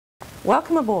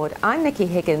Welcome aboard. I'm Niki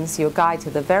Higgins, your guide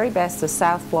to the very best of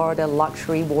South Florida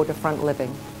luxury waterfront living.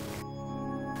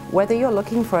 Whether you're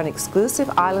looking for an exclusive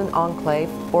island enclave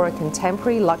or a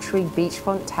contemporary luxury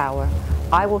beachfront tower,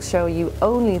 I will show you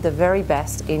only the very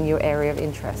best in your area of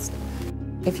interest.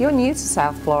 If you're new to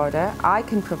South Florida, I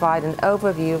can provide an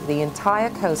overview of the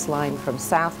entire coastline from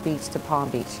South Beach to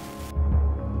Palm Beach.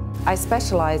 I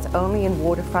specialize only in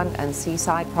waterfront and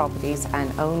seaside properties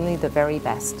and only the very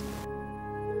best.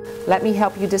 Let me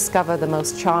help you discover the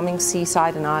most charming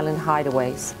seaside and island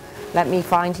hideaways. Let me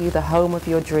find you the home of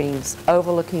your dreams,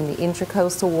 overlooking the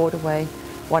intracoastal waterway,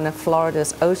 one of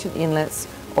Florida's ocean inlets,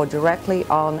 or directly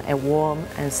on a warm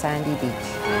and sandy beach.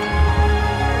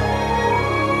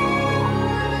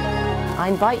 I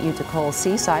invite you to call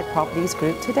Seaside Properties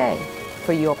Group today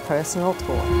for your personal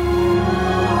tour.